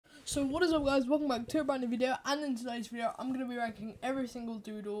So what is up, guys? Welcome back to a brand new video, and in today's video I'm going to be ranking every single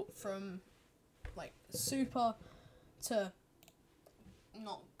doodle from like super to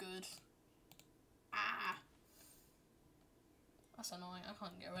not good. That's annoying, I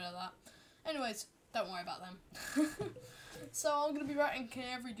can't get rid of that. Anyways, don't worry about them. So I'm going to be ranking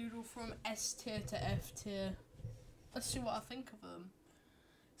every doodle from S tier to F tier. Let's see what I think of them.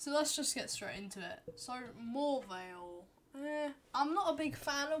 So let's just get straight into it. So Morvale. I'm not a big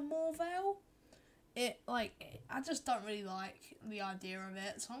fan of Morvale. I just don't really like the idea of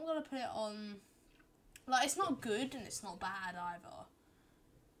it. So I'm gonna put it on. Like, it's not good and it's not bad either.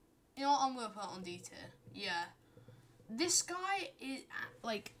 You know what? I'm gonna put it on D tier. Yeah. This guy is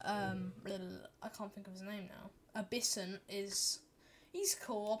I can't think of his name now. Abyssin he's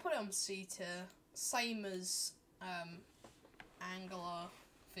cool. I'll put it on C tier. Same as Angler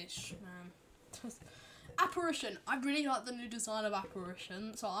Fish Man. Apparition. I really like the new design of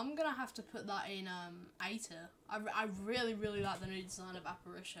Apparition, so I'm gonna have to put that in A tier. I really like the new design of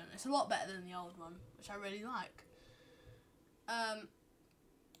Apparition. It's a lot better than the old one, which I really like. I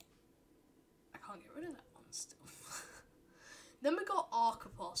can't get rid of that one still. Then we got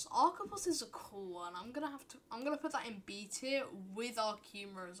Archipos. Archipos is a cool one. I'm gonna put that in B tier with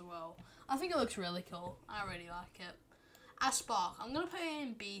Archuma as well. I think it looks really cool. I really like it. Aspark. I'm gonna put it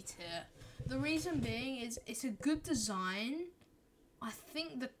in B tier. The reason being is it's a good design. I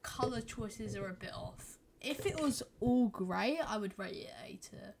think the colour choices are a bit off. If it was all grey, I would rate it A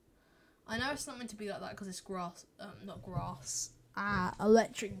tier. I know it's not meant to be like that because it's grass, not grass.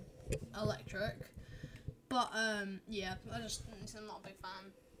 Electric. But yeah, I'm not a big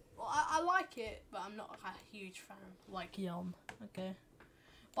fan. Well, I like it, but I'm not a huge fan. Like Yum, okay.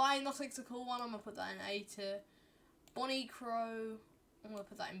 But Nothing's a cool one. I'm gonna put that in A tier. Bonnie Crow, I'm going to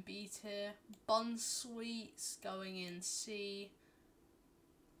put that in B tier. Bun Sweets going in C.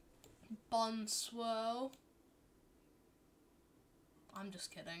 Bun Swirl. I'm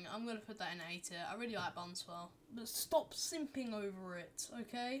just kidding. I'm going to put that in A tier. I really like Bun Swirl. But stop simping over it,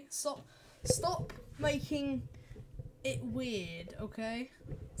 okay? Stop making it weird, okay?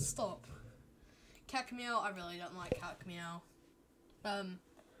 Stop. Cat Meow, I really don't like Cat Meow.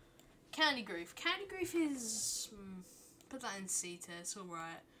 Candy Grief. Candy Grief is put that in C tier. It's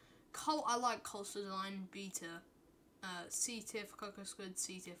alright. I like Coastal Design. B tier. C tier for Cocoa Squid.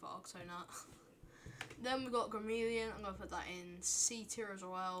 C tier for Oxonut. Then we got Gramelian. I'm gonna put that in C tier as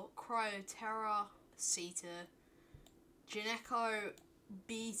well. Cryoterra. C tier. Gineco.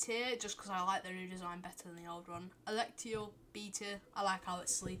 B tier, just because I like the new design better than the old one. Electio. B tier. I like how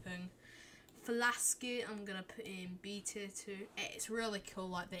it's sleeping. Flasky, I'm gonna put in B tier too. It's really cool.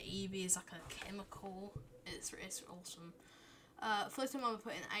 Like the Eevee is like a chemical. It's awesome. Flittum, I'm gonna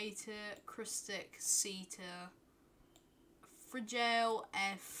put in A tier. Crystic, C tier. Frigile,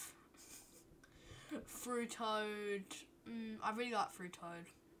 F. Fruitoad. I really like Fruitoad.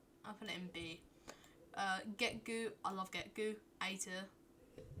 I'll put it in B. Get Goo, I love Get Goo. A tier.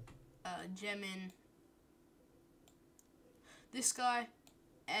 Gemin. This guy.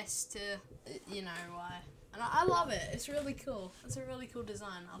 S tier, you know why. And I love it. It's really cool. It's a really cool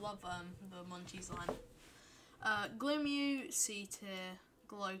design. I love the Munchies line. Glimew, C tier.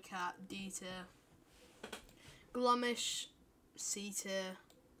 Glowcat, D tier. Glumish, C tier.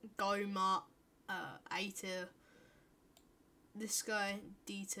 Goma, A tier. This guy,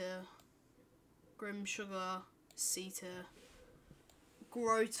 D tier. Grim Sugar, C tier.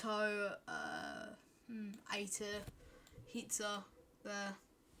 Grotto, A tier. Hitza, there.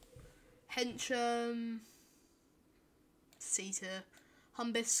 Henchum, C tier.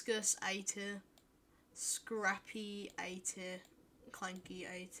 Humbiscus, A tier. Scrappy, A tier. Clanky,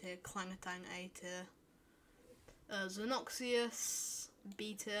 A tier. Clangatang, A tier. Xenoxius,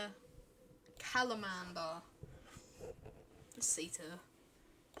 B tier. Calamander, C tier.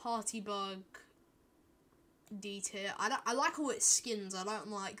 Partybug, D tier. I like all its skins. I don't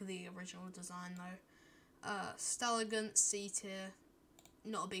like the original design though. Stalagant, C tier.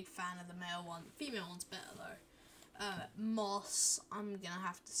 Not a big fan of the male one. Female one's better though. Moss, I'm gonna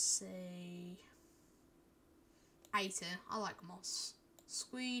have to say A tier. I like Moss.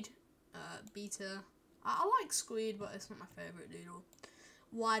 Squeed, B tier. I like Squeed, but it's not my favourite doodle.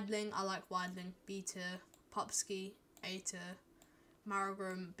 Widling, I like Widling. B tier. Pupsky, A tier.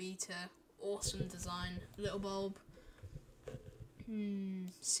 Marigrum, B tier. Awesome design. Little Bulb,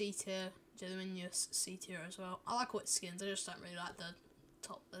 C tier. Jellyminus, C tier as well. I like all its skins. I just don't really like the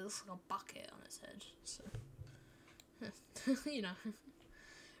top. There's like a bucket on its head. So, you know.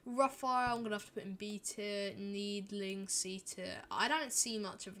 Roughfire, I'm gonna have to put in B tier. Needling, C tier. I don't see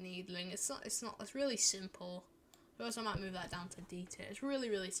much of Needling. It's really simple. Because I might move that down to D tier. It's really,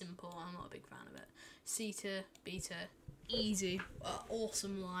 really simple. I'm not a big fan of it. C tier, B tier, easy,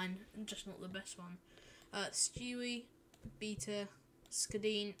 awesome line, just not the best one. Stewie, B tier,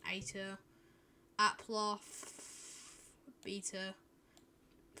 Skadeen, A tier, Aploff, B tier,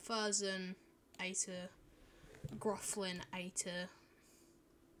 Furzin, A tier, Grufflin, A tier,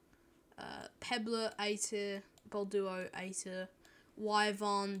 Pebbler, A tier, Bolduo, A tier,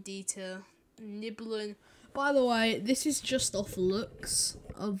 Wyvern, D tier, Niblin. By the way, this is just off looks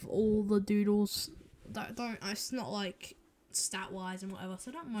of all the doodles. Don't it's not like stat wise and whatever,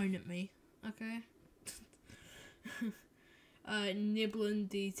 so don't moan at me, okay? Niblin,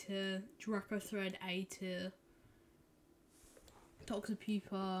 D tier, Dracothread, A tier,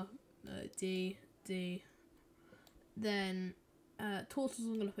 Toxapeepa, D. Then Tortoise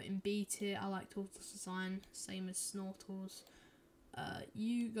I'm gonna put in B tier. I like Tortoise design, same as Snortles.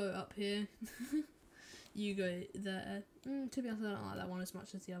 You go up here. You go there. To be honest, I don't like that one as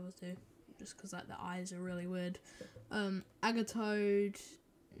much as the others do, just because like the eyes are really weird. Agatode,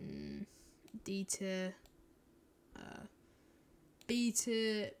 D tier. B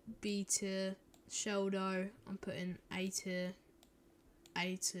tier, Sheldo, I'm putting A tier,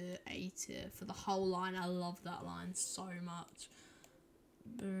 A tier for the whole line. I love that line so much.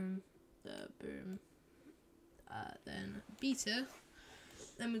 Boom, boom. Then B tier.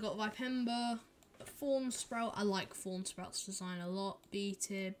 Then we got Vipember, Thorn Sprout. I like Thorn Sprout's design a lot. B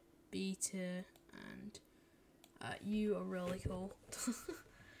tier, and you are really cool.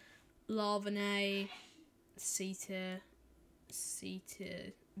 Larvae, C tier, B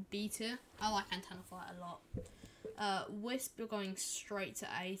tier. I like Antennaflight a lot. Wisp, you're going straight to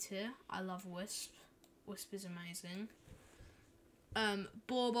A tier. I love Wisp. Wisp is amazing.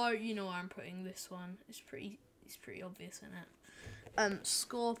 Borbo, you know where I'm putting this one. It's pretty obvious, isn't it?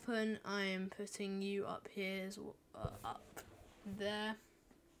 Scorpion, I am putting you up here, up there.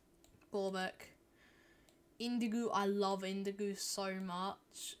 Gorbeck. Indigo, I love Indigo so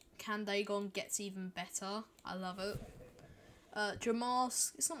much. Candagon gets even better. I love it.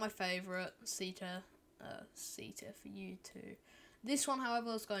 Dramask, it's not my favourite. C tier for you too. This one,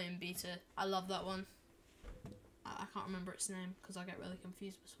 however, is going in B tier. I love that one. I can't remember its name because I get really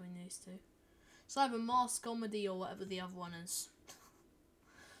confused between these two. It's either Mask Comedy or whatever the other one is.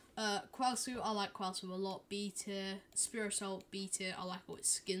 Quailsu, I like Quailsu a lot. B tier. Spirasol, B tier. I like all its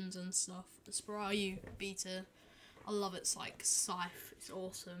skins and stuff. Spirayu, B tier. I love its like scythe. It's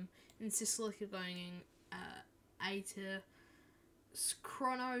awesome. And Cicelica going in A tier.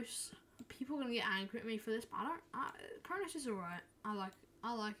 Chronos. People are gonna get angry at me for this, but Chronos is alright.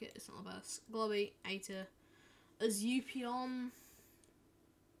 I like it. It's not the best. Globby, A tier. Azupion.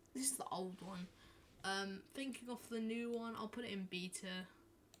 This is the old one. Thinking of the new one, I'll put it in B tier.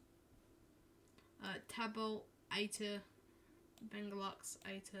 Tabo, A tier. Bengalux,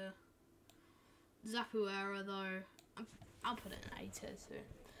 A tier. Zapuera though, I'll put it in A tier too.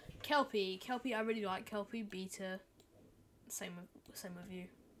 Kelpie, I really like Kelpie, B tier. Same with you.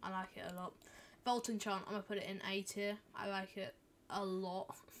 I like it a lot. Voltenchant, I'm gonna put it in A tier. I like it a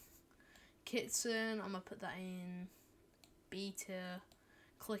lot. Kitsune, I'm gonna put that in B tier.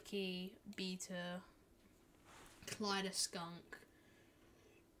 Clicky, B tier. Kleiderskunk.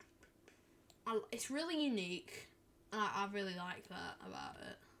 It's really unique. I really like that about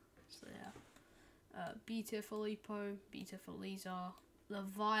it. So yeah. B tier for Lipo, B tier for Lizar.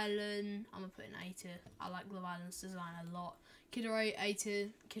 Leviathan, I'm gonna put in A tier. I like Leviathan's design a lot. Kidore, A tier.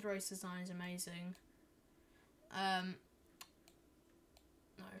 Kidore's design is amazing. No.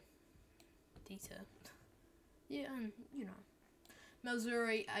 D tier. Yeah, you know.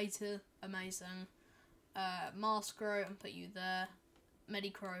 Melzuri, A tier, amazing. Maskro, and put you there.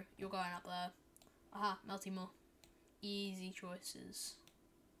 Medicro, you're going up there. Aha, Meltimore. Easy choices.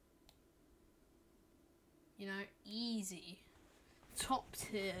 You know, easy. Top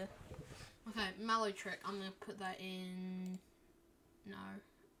tier. Okay, Mallotrick, I'm gonna put that in. No,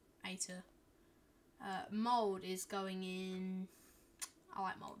 A tier. Mold is going in. I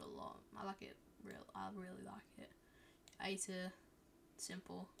like Mold a lot. I like it. I really like it. A tier.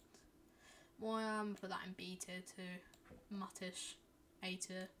 Simple. Moyam, put that in B tier too. Muttish, A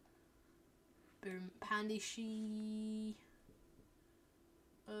tier. Boom. Pandishi.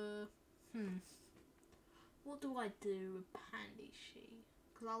 What do I do with Pandishi?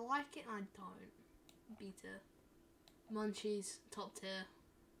 Because I like it and I don't. B tier. Munchies, top tier.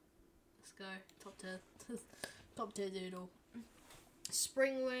 Let's go. Top tier. Top tier Doodle.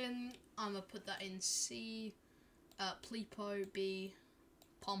 Springwind, I'm going to put that in C. Pleepo, B.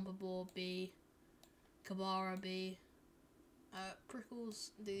 Pompabore, B. Kabara, B.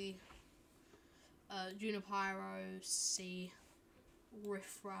 Prickles, D. Junipero, C.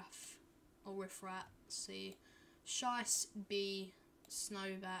 Riffraff, or Riffrat, C. Shice, B.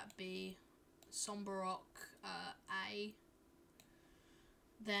 Snowbat, B. Somberrock, A.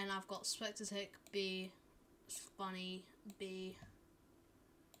 Then I've got Spectatech, B. Funny, B.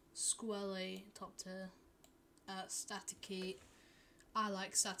 Squelly, top tier. Staticky, I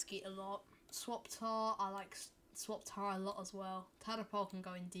like Staticky a lot. Swaptar, I like Swaptar a lot as well. Tadpole can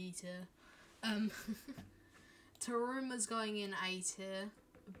go in D tier. Taruma's going in A tier.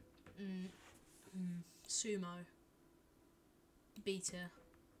 Sumo, B tier.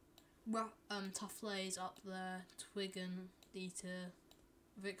 Tuffley's up there. Twiggin, D tier.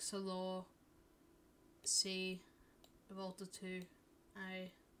 Vixalor, C. Volta 2,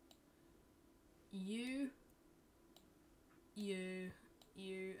 A. U,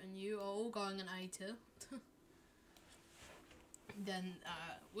 and U are all going in A tier. Then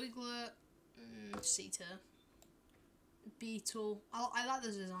Wiglet, C tier. Beetle, I like the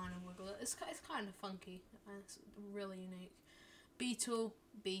design of Wiglet. It's kind of funky. It's really unique. Beetle,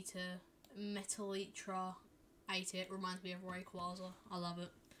 B tier. Metalitra, A tier. It reminds me of Rayquaza. I love it.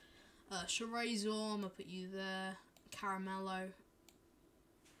 Charizard, I'm gonna put you there. Caramello,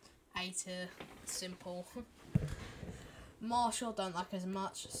 A tier. Simple. Marshall, don't like as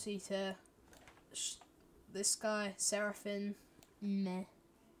much. C tier. This guy, Seraphine, meh.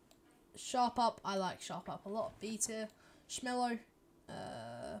 Sharp Up, I like Sharp Up a lot. B tier. Schmello,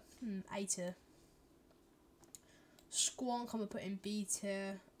 A tier. Squonk, I'm gonna put in B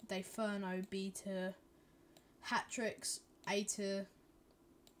tier. Dayferno, B tier. Hatrix, A tier.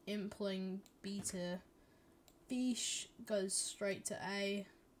 Impling, B tier. Fish goes straight to A.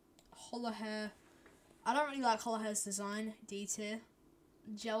 Hollowhair, I don't really like Hollowhair's design. D tier.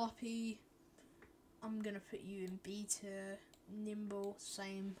 Jalopy, I'm gonna put you in B tier. Nimble,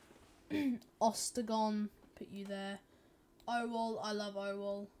 same. Ostagon, put you there. Owol, I love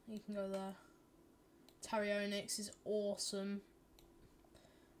Owol. You can go there. Tarionyx is awesome.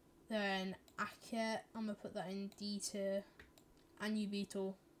 Then Aket, I'm gonna put that in D tier.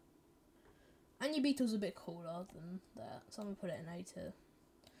 Beetle. Beetle's a bit cooler than that, so I'm gonna put it in A tier.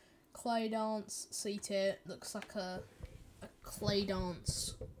 Clay Dance, C tier. Looks like a Clay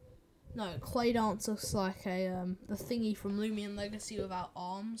Dance. No, Clay Dance looks like a the thingy from Lumion Legacy without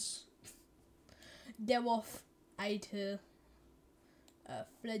arms. Dewoff, A tier.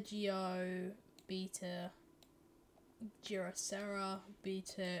 Flegio, B tier. Giracera, B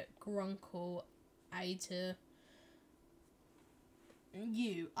tier. Grunkle, A tier.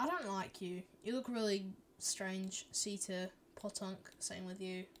 You, I don't like you. You look really strange. C tier. Potunk, same with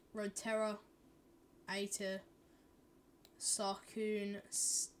you. Roterra, A tier. Sarkoon,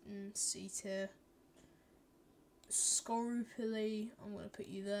 C tier. Scorupili, I'm going to put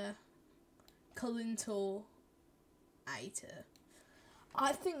you there. Kalintal, A tier.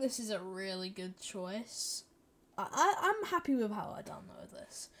 I think this is a really good choice. I'm happy with how I done with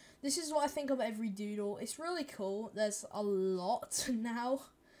this. This is what I think of every doodle. It's really cool. There's a lot now.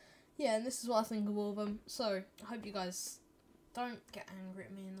 Yeah, and this is what I think of all of them. So, I hope you guys don't get angry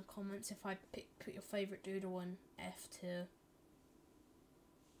at me in the comments if I put your favourite doodle in F tier.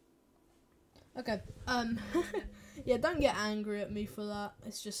 Okay, yeah, don't get angry at me for that.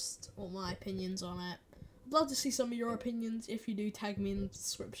 It's just all my opinions on it. I'd love to see some of your opinions. If you do, tag me in the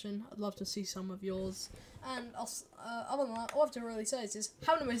description. I'd love to see some of yours. And other than that, all I have to really say is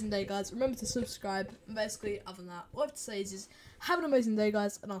have an amazing day, guys. Remember to subscribe. And basically, other than that, all I have to say is have an amazing day,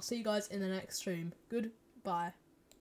 guys. And I'll see you guys in the next stream. Goodbye.